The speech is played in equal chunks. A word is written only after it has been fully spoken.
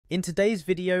In today's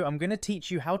video, I'm going to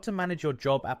teach you how to manage your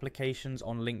job applications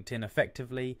on LinkedIn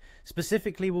effectively.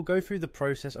 Specifically, we'll go through the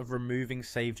process of removing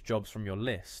saved jobs from your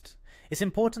list. It's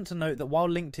important to note that while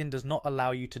LinkedIn does not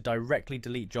allow you to directly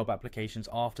delete job applications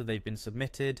after they've been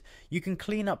submitted, you can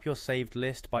clean up your saved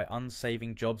list by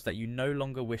unsaving jobs that you no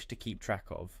longer wish to keep track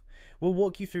of. We'll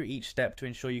walk you through each step to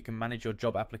ensure you can manage your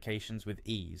job applications with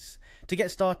ease. To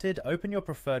get started, open your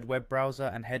preferred web browser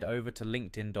and head over to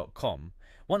linkedin.com.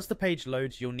 Once the page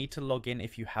loads, you'll need to log in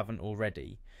if you haven't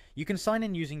already. You can sign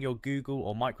in using your Google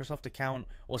or Microsoft account,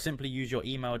 or simply use your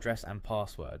email address and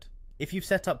password. If you've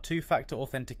set up two-factor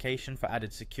authentication for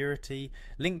added security,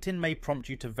 LinkedIn may prompt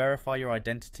you to verify your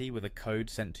identity with a code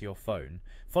sent to your phone.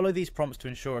 Follow these prompts to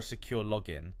ensure a secure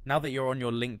login. Now that you're on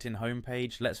your LinkedIn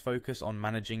homepage, let's focus on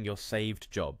managing your saved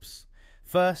jobs.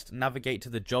 First, navigate to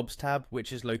the Jobs tab,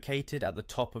 which is located at the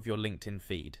top of your LinkedIn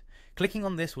feed. Clicking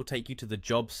on this will take you to the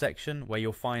Jobs section, where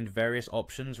you'll find various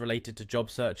options related to job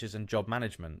searches and job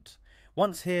management.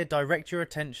 Once here, direct your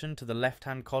attention to the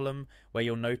left-hand column, where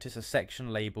you'll notice a section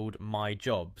labelled My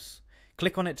Jobs.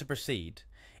 Click on it to proceed.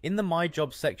 In the My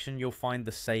Jobs section, you'll find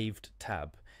the Saved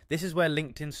tab. This is where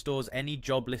LinkedIn stores any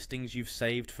job listings you've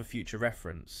saved for future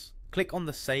reference. Click on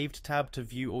the Saved tab to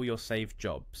view all your saved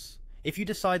jobs. If you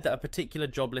decide that a particular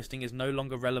job listing is no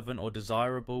longer relevant or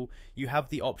desirable, you have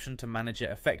the option to manage it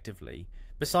effectively.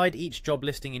 Beside each job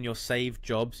listing in your saved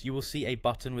jobs, you will see a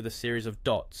button with a series of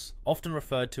dots, often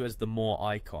referred to as the More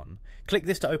icon. Click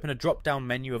this to open a drop-down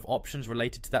menu of options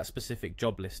related to that specific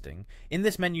job listing. In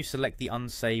this menu, select the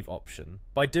Unsave option.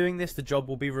 By doing this, the job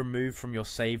will be removed from your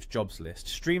saved jobs list,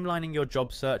 streamlining your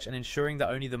job search and ensuring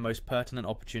that only the most pertinent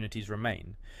opportunities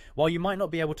remain. While you might not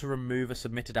be able to remove a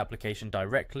submitted application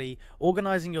directly,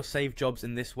 organizing your saved jobs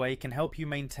in this way can help you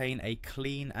maintain a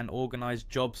clean and organized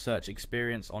job search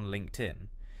experience on LinkedIn.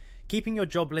 Keeping your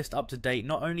job list up to date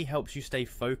not only helps you stay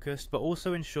focused, but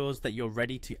also ensures that you're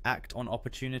ready to act on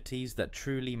opportunities that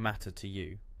truly matter to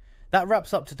you. That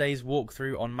wraps up today's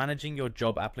walkthrough on managing your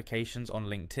job applications on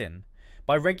LinkedIn.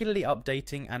 By regularly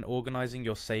updating and organizing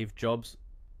your saved jobs,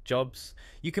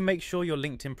 you can make sure your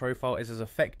LinkedIn profile is as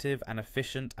effective and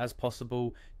efficient as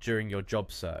possible during your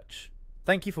job search.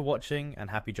 Thank you for watching, and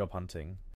happy job hunting.